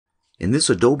In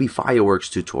this Adobe Fireworks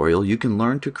tutorial, you can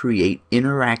learn to create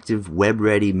interactive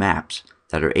web-ready maps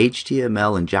that are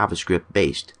HTML and JavaScript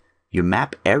based. Your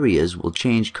map areas will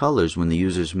change colors when the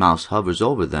user's mouse hovers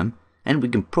over them, and we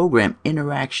can program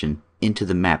interaction into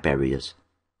the map areas.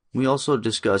 We also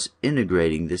discuss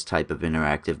integrating this type of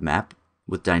interactive map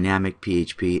with dynamic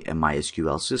PHP and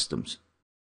MySQL systems.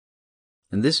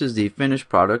 And this is the finished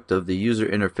product of the user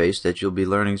interface that you'll be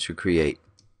learning to create.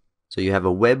 So you have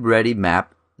a web-ready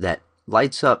map that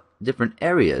lights up different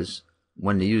areas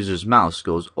when the user's mouse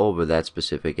goes over that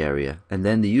specific area. And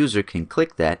then the user can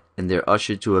click that and they're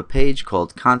ushered to a page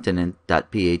called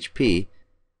continent.php,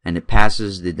 and it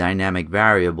passes the dynamic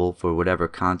variable for whatever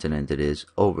continent it is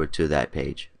over to that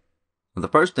page. Well, the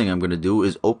first thing I'm going to do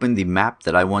is open the map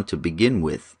that I want to begin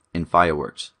with in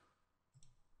Fireworks.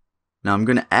 Now I'm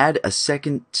going to add a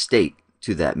second state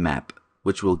to that map,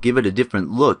 which will give it a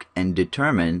different look and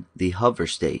determine the hover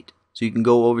state. So you can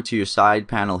go over to your side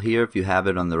panel here if you have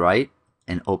it on the right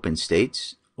and open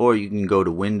states, or you can go to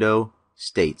Window,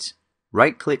 States.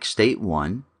 Right click State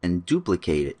 1 and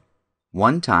duplicate it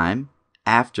one time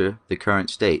after the current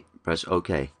state. Press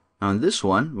OK. Now in this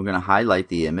one, we're going to highlight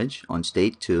the image on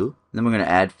State 2, and then we're going to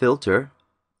add Filter,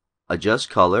 Adjust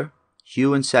Color,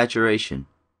 Hue and Saturation.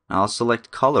 Now I'll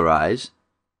select Colorize,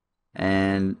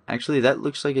 and actually that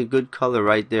looks like a good color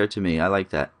right there to me. I like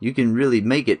that. You can really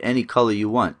make it any color you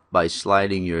want by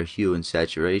sliding your hue and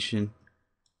saturation.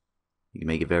 You can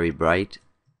make it very bright.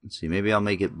 Let's see, maybe I'll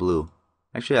make it blue.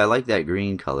 Actually, I like that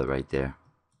green color right there,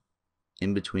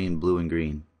 in between blue and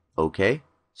green. Okay,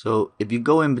 so if you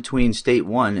go in between State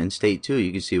 1 and State 2,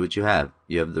 you can see what you have.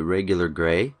 You have the regular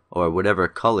gray, or whatever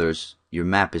colors your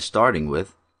map is starting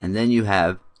with, and then you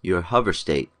have your hover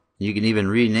state. You can even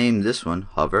rename this one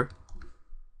Hover,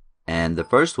 and the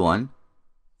first one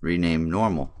rename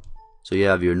Normal. So you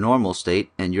have your normal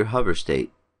state and your hover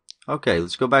state. Okay,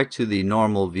 let's go back to the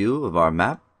normal view of our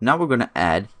map. Now we're going to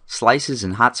add slices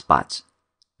and hotspots.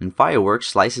 In Fireworks,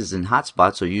 slices and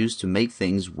hotspots are used to make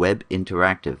things web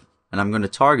interactive. And I'm going to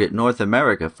target North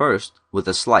America first with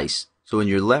a slice. So in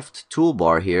your left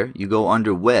toolbar here, you go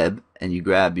under Web and you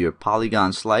grab your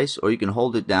polygon slice, or you can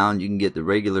hold it down. You can get the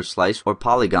regular slice or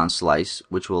polygon slice,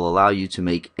 which will allow you to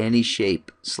make any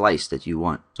shape slice that you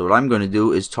want. So what I'm going to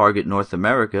do is target North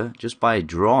America just by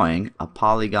drawing a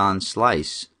polygon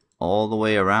slice all the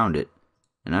way around it.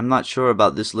 And I'm not sure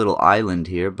about this little island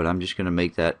here, but I'm just going to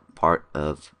make that part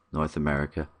of North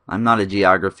America. I'm not a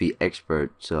geography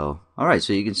expert, so alright,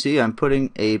 so you can see I'm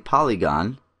putting a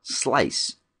polygon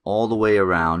slice all the way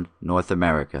around North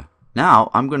America.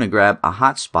 Now I'm going to grab a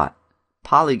hotspot,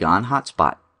 polygon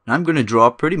hotspot, and I'm going to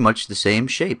draw pretty much the same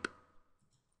shape,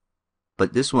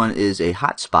 but this one is a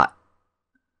hotspot,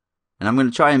 and I'm going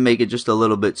to try and make it just a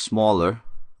little bit smaller,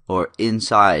 or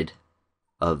inside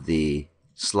of the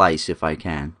slice if I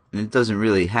can. And it doesn't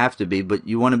really have to be, but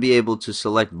you want to be able to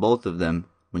select both of them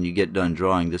when you get done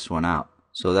drawing this one out.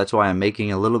 So that's why I'm making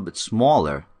it a little bit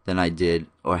smaller than I did,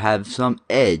 or have some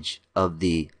edge of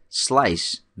the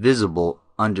slice visible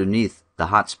underneath the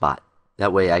hotspot.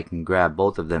 That way I can grab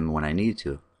both of them when I need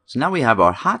to. So now we have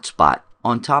our hotspot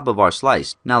on top of our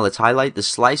slice. Now let's highlight the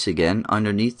slice again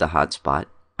underneath the hotspot,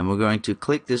 and we're going to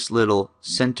click this little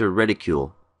center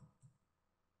reticule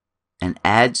and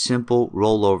add simple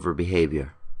rollover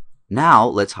behavior. Now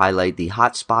let's highlight the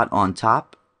hotspot on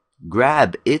top,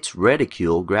 grab its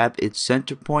reticule, grab its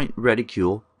center point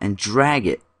reticule, and drag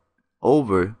it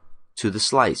over to the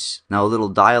slice. Now a little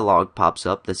dialog pops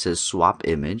up that says swap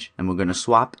image, and we're going to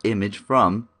swap image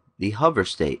from the hover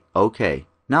state. Okay,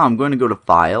 now I'm going to go to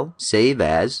File, Save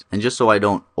As, and just so I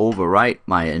don't overwrite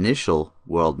my initial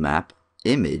world map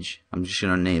image, I'm just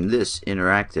going to name this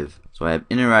Interactive. So I have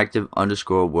interactive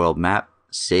underscore world map,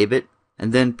 save it,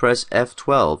 and then press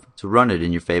F12 to run it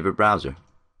in your favorite browser.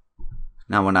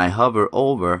 Now when I hover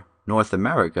over North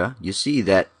America, you see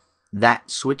that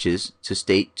switches to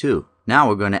State 2. Now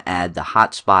we're going to add the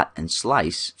hotspot and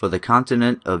slice for the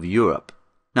continent of Europe.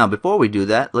 Now before we do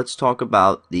that, let's talk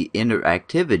about the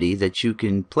interactivity that you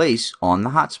can place on the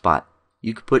hotspot.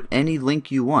 You can put any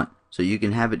link you want. So you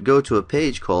can have it go to a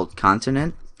page called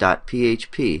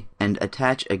continent.php and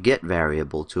attach a get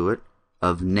variable to it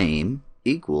of name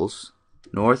equals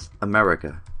North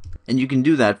America. And you can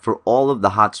do that for all of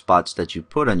the hotspots that you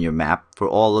put on your map for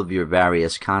all of your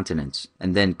various continents.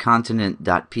 And then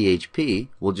continent.php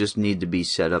will just need to be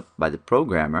set up by the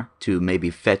programmer to maybe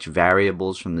fetch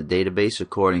variables from the database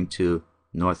according to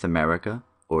North America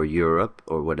or Europe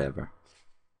or whatever.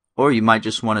 Or you might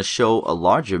just want to show a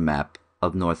larger map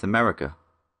of North America.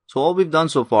 So all we've done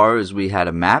so far is we had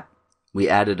a map, we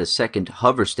added a second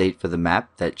hover state for the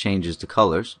map that changes the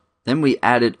colors, Then we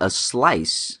added a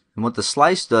slice, and what the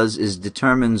slice does is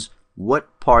determines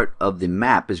what part of the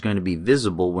map is going to be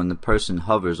visible when the person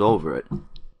hovers over it,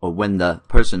 or when the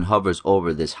person hovers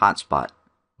over this hotspot.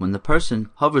 When the person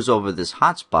hovers over this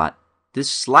hotspot, this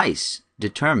slice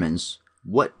determines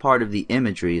what part of the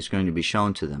imagery is going to be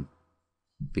shown to them,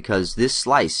 because this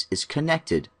slice is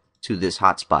connected to this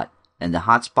hotspot, and the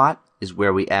hotspot is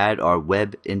where we add our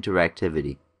web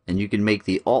interactivity. And you can make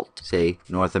the alt say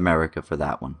North America for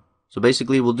that one. So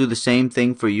basically we'll do the same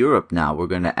thing for Europe now. We're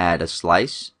going to add a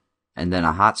slice and then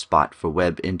a hotspot for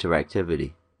web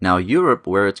interactivity. Now Europe,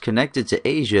 where it's connected to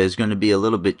Asia, is going to be a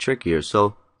little bit trickier.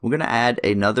 So we're going to add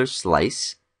another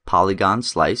slice, polygon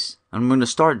slice, and I'm going to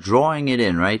start drawing it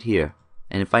in right here.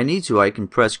 And if I need to, I can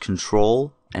press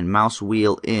Control and mouse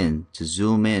wheel in to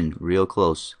zoom in real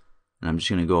close. And I'm just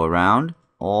going to go around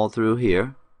all through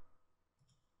here,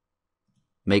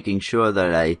 making sure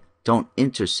that I don't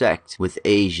intersect with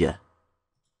Asia.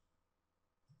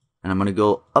 And I'm going to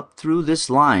go up through this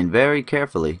line very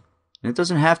carefully. And it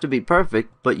doesn't have to be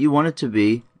perfect, but you want it to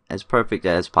be as perfect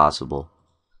as possible.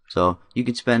 So you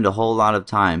can spend a whole lot of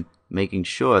time making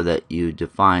sure that you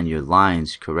define your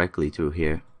lines correctly through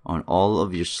here on all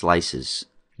of your slices.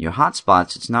 Your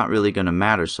hotspots, it's not really going to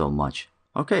matter so much.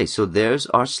 Okay, so there's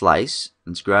our slice.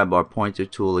 Let's grab our pointer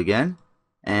tool again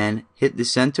and hit the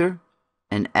center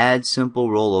and add simple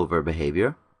rollover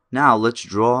behavior. Now let's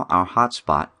draw our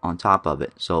hotspot on top of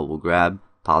it. So we'll grab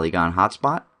polygon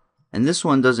hotspot, and this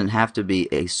one doesn't have to be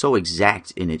so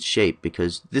exact in its shape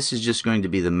because this is just going to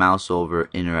be the mouse over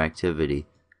interactivity.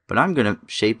 But I'm going to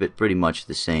shape it pretty much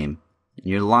the same. And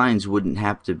your lines wouldn't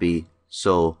have to be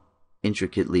so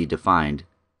intricately defined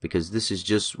because this is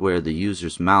just where the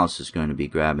user's mouse is going to be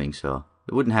grabbing, so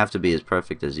it wouldn't have to be as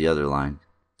perfect as the other line.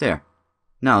 There.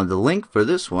 Now the link for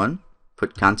this one,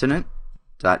 put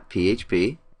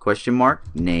continent.php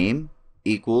 (name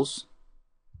equals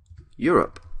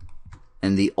Europe),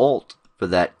 and the alt for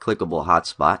that clickable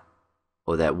hotspot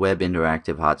or that web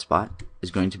interactive hotspot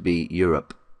is going to be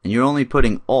Europe. And you're only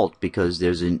putting alt because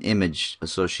there's an image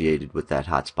associated with that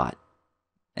hotspot.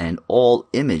 And all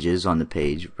images on the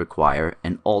page require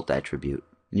an alt attribute.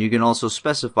 And you can also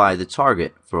specify the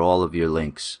target for all of your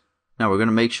links. Now we're going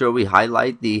to make sure we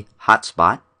highlight the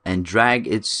hotspot and drag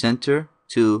its center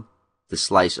to the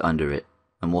slice under it.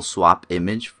 And we'll swap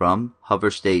image from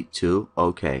hover state to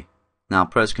OK. Now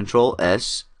press Ctrl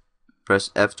S, press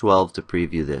F12 to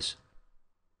preview this.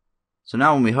 So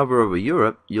now when we hover over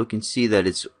Europe, you can see that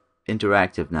it's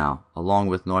interactive now, along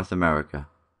with North America.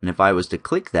 And if I was to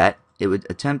click that, it would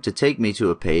attempt to take me to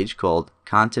a page called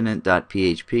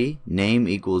continent.php name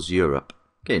equals Europe.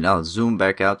 Okay, now let's zoom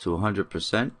back out to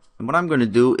 100%. And what I'm going to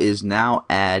do is now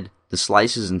add the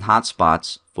slices and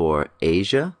hotspots for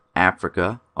Asia,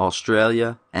 Africa,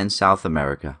 Australia, and South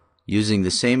America, using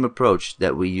the same approach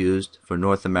that we used for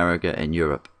North America and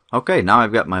Europe. Okay, now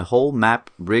I've got my whole map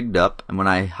rigged up, and when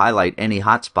I highlight any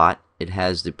hotspot, it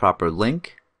has the proper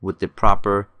link with the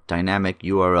proper dynamic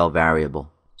URL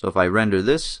variable. So if I render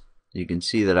this, you can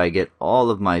see that I get all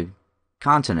of my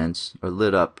continents are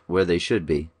lit up where they should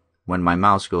be when my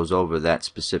mouse goes over that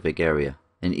specific area.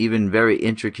 And even very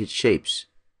intricate shapes,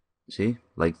 see,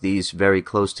 like these very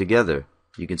close together.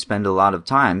 You can spend a lot of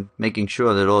time making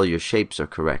sure that all your shapes are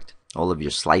correct, all of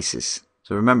your slices.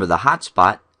 So remember, the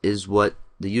hotspot is what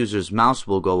the user's mouse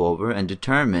will go over and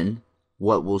determine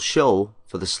what will show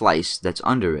for the slice that's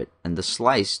under it. And the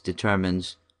slice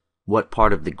determines what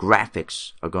part of the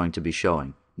graphics are going to be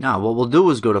showing. Now what we'll do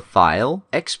is go to File,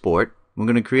 Export. We're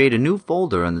going to create a new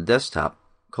folder on the desktop.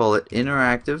 Call it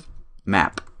Interactive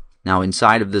Map. Now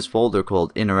inside of this folder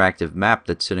called Interactive Map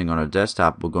that's sitting on our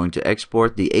desktop, we're going to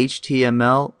export the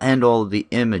HTML and all of the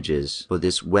images for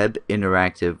this web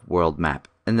interactive world map.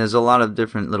 And there's a lot of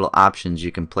different little options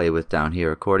you can play with down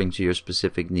here according to your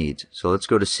specific needs. So let's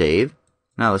go to Save.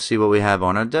 Now let's see what we have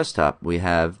on our desktop. We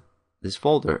have this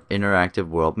folder, Interactive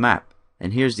World Map.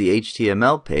 And here's the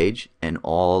HTML page and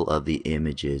all of the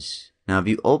images. Now if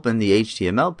you open the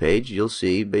HTML page, you'll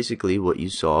see basically what you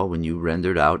saw when you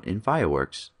rendered out in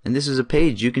Fireworks. And this is a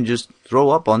page you can just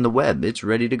throw up on the web. It's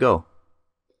ready to go.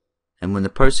 And when the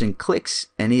person clicks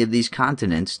any of these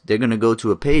continents, they're going to go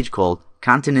to a page called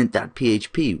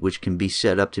continent.php, which can be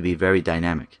set up to be very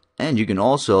dynamic. And you can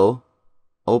also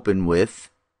open with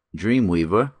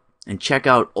Dreamweaver and check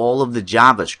out all of the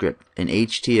JavaScript and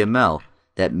HTML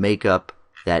that make up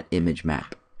that image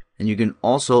map. And you can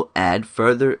also add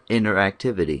further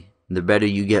interactivity. The better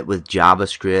you get with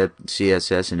JavaScript,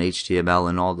 CSS, and HTML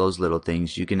and all those little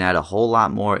things, you can add a whole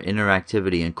lot more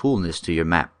interactivity and coolness to your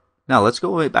map. Now let's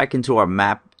go back into our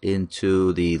map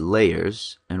into the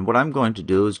layers, and what I'm going to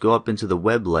do is go up into the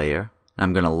web layer, and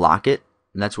I'm going to lock it,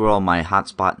 and that's where all my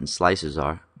hotspot and slices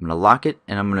are. I'm going to lock it,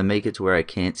 and I'm going to make it to where I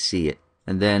can't see it.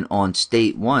 And then on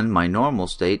state 1, my normal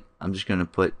state, I'm just going to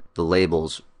put the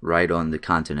labels right on the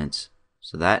continents.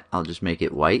 So that, I'll just make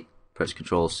it white. Press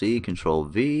Control C, Control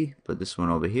V, put this one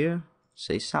over here,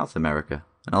 say South America.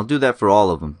 And I'll do that for all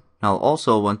of them. I'll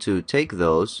also want to take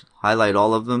those, highlight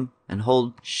all of them, and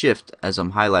hold Shift as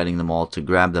I'm highlighting them all to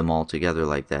grab them all together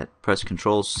like that. Press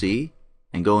Control C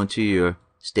and go into your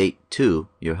state 2,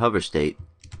 your hover state.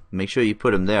 Make sure you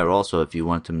put them there also if you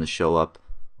want them to show up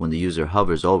when the user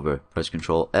hovers over. Press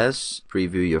Control S,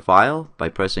 preview your file by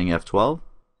pressing F12,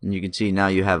 and you can see now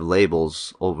you have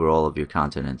labels over all of your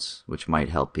continents, which might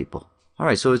help people.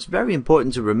 Alright, so it's very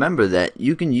important to remember that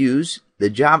you can use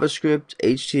the JavaScript,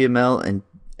 HTML,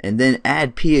 and then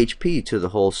add PHP to the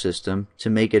whole system to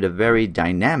make it a very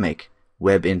dynamic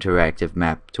web interactive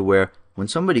map, to where when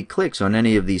somebody clicks on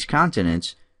any of these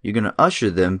continents, you're going to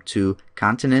usher them to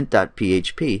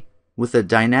continent.php with a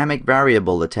dynamic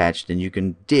variable attached, and you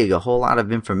can dig a whole lot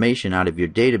of information out of your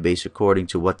database according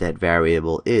to what that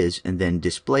variable is and then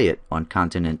display it on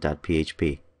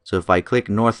continent.php. So if I click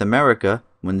North America,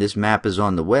 when this map is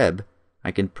on the web,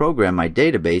 I can program my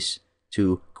database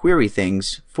to query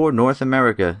things for North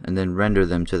America and then render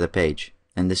them to the page.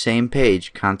 And the same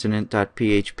page,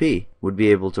 continent.php, would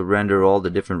be able to render all the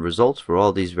different results for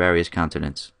all these various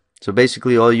continents. So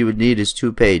basically all you would need is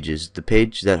 2 pages. The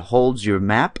page that holds your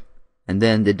map, and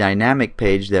then the dynamic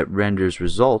page that renders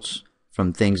results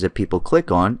from things that people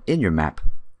click on in your map.